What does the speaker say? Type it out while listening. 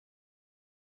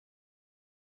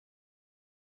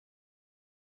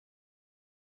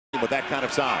with that kind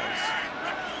of size.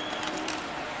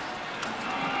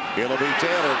 It'll be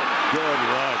Taylor. Good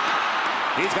run.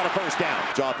 He's got a first down.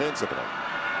 Offensively.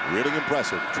 Really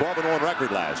impressive. 12-1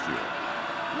 record last year.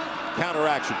 Counter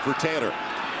action for Taylor.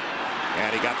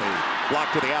 And he got the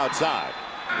block to the outside.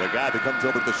 The guy that comes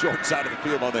over to the short side of the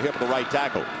field on the hip of the right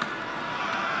tackle.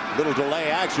 Little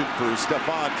delay action for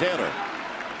Stephon Taylor.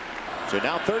 So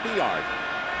now 30-yard.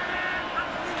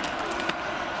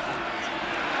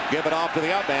 Give it off to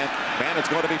the up man. And it's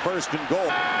going to be first and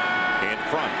goal. In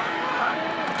front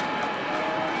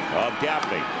of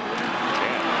Gaffney.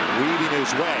 And weaving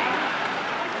his way.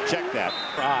 Check that.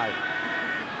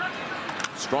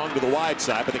 Strong to the wide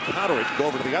side, but they counter it, go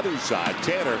over to the other side.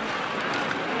 Taylor,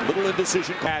 little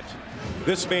indecision. At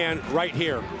this man right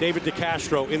here, David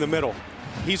Decastro in the middle.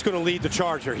 He's going to lead the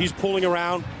charge here. He's pulling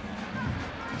around.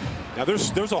 Now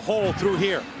there's a hole through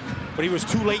here, but he was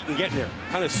too late in getting there.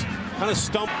 Kind of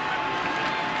stumped.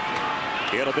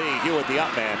 It'll be Hewitt, the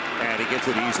up man, and he gets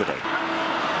it easily.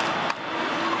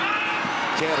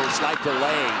 Taylor, slight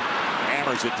delay,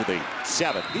 hammers it to the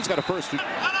 7. He's got a first.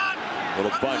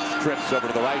 Little bunch trips over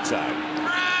to the right side.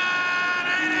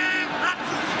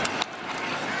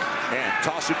 And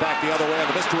toss it back the other way on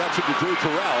the misdirection to Drew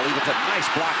Terrell. He gets a nice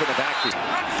block in the backfield.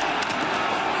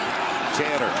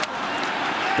 Taylor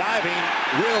diving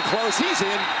real close. He's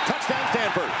in. Touchdown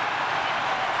Stanford.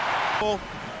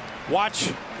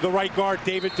 Watch the right guard,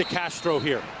 David Decastro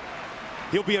here.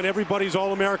 He'll be on everybody's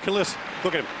All-American list.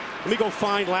 Look at him. Let me go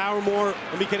find Lourimore.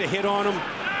 Let me get a hit on him.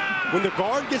 When the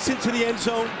guard gets into the end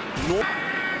zone,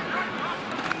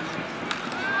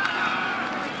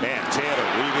 man, Taylor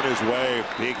weaving his way,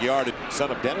 big yardage.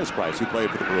 Son of Dennis Price, who played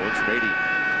for the Bruins from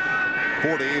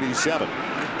 84 to 87.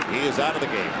 He is out of the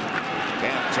game.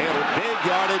 And Taylor, big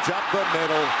yardage up the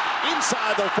middle,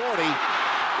 inside the 40.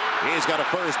 He's got a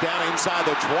first down inside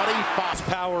the 25.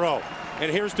 Power O.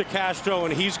 And here's Decastro,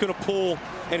 and he's going to pull,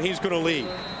 and he's going to lead.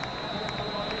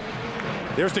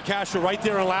 There's Decastro right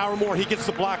there on Lourimore. He gets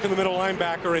the block in the middle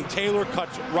linebacker, and Taylor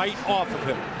cuts right off of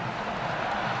him.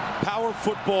 Power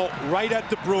football right at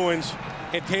the Bruins,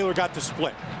 and Taylor got the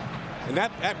split. And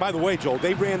that by the way, Joel,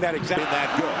 they ran that exactly. Been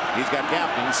that good. He's got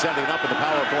Gaffney. He's sending up in the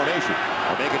power formation.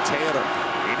 I'll make it Taylor.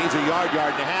 He needs a yard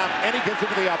and a half, and he gets it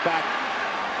to the outback,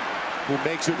 who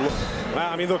makes it look.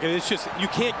 Well, I mean, look, it's just, you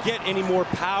can't get any more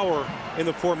power in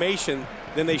the formation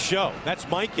than they show. That's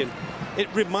Mikan. It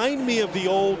reminded me of the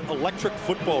old electric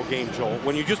football game, Joel,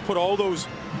 when you just put all those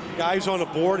guys on the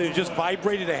board and it just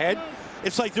vibrated ahead.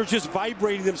 It's like they're just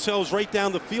vibrating themselves right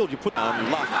down the field. You put on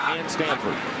Luck and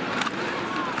Stanford.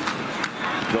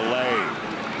 Delay.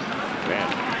 Man.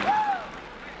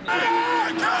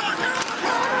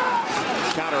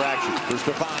 Counter action for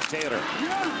Stephon Taylor.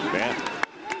 Man.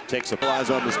 Takes a realize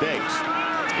on mistakes.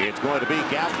 It's going to be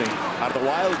Gaffney out of the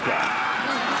Wildcat.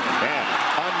 Man,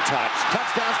 untouched.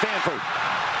 Touchdown Stanford.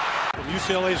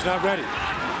 UCLA is not ready.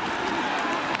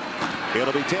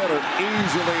 It'll be Taylor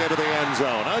easily into the end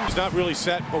zone. He's not really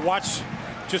set, but watch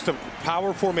just a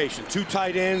power formation. 2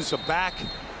 tight ends, a back,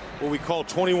 what we call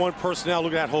 21 personnel.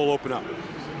 Look at that hole open up.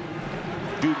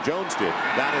 Dude Jones did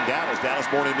down in Dallas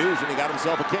Morning News, and he got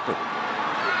himself a kicker.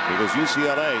 Because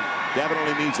UCLA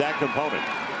definitely needs that component.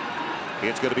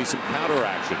 It's going to be some counter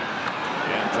action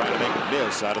and trying to make a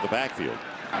miss out of the backfield.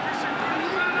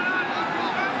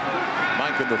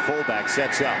 Mikan, the fullback,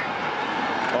 sets up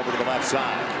over to the left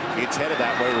side. It's headed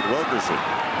that way with Wilkerson.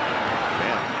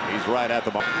 Man, he's right at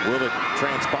the mark. Will it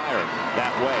transpire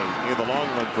that way in the long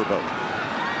run for both?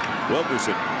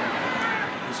 Wilkerson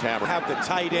just have the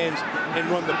tight ends and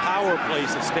run the power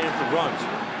plays that Stanford runs.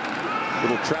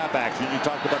 Little trap action. You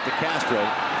talked about Decastro.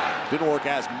 Didn't work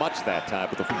as much that time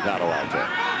with the Fumado out there.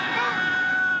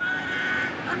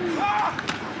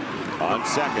 On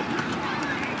second,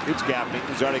 it's Gaffney.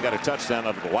 He's already got a touchdown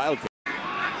out of the Wildcat.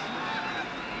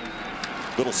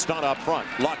 Little stunt up front.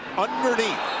 Luck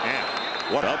underneath.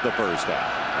 And what of the first down.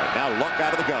 And now Luck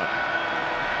out of the gun.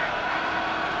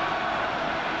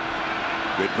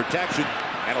 Good protection.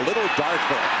 And a little dart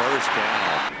for a first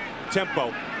down.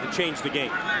 Tempo to change the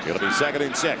game. It'll be 2nd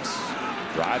and 6.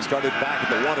 Drive started back at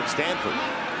the 1 of Stanford.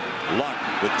 Luck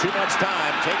with too much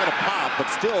time, taking a pop, but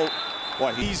still.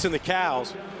 Boy, he's in the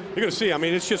cows. You're going to see, I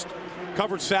mean, it's just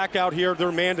covered sack out here.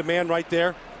 They're man-to-man right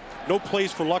there. No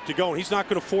place for Luck to go, and he's not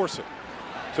going to force it.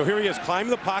 So here he is,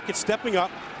 climbing the pocket, stepping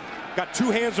up. Got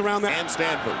 2 hands around that. And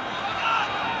Stanford.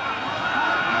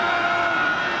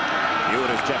 Hewitt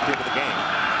has checked into the game.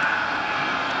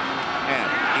 And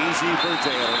easy for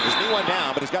Taylor. His knee went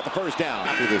down, but he's got the first down.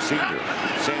 After the senior,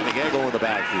 San Diego in the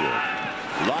backfield.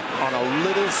 Luck on a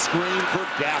little screen for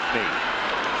Gaffney.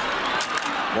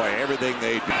 Boy, everything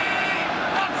they do.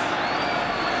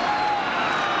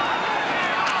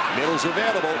 Middle's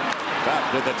available.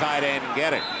 But did the tight end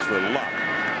get it for Luck?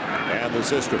 And the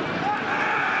system.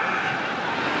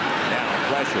 Now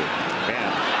pressure.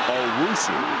 And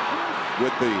Owusu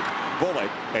with the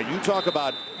bullet. And you talk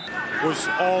about was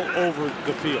all over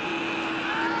the field.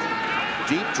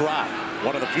 Deep drop.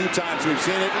 One of the few times we've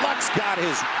seen it. Luck's got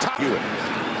his top.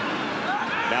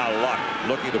 Now Luck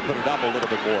looking to put it up a little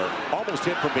bit more. Almost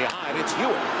hit from behind. It's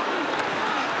Hewitt,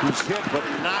 who's hit but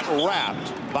not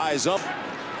wrapped by his own.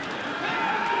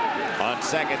 On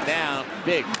second down,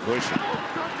 big push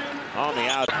on the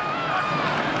out.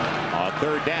 On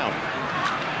third down.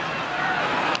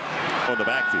 On the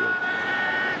backfield.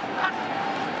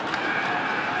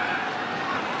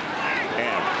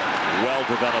 And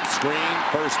well-developed screen.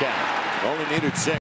 First down. Only needed 6.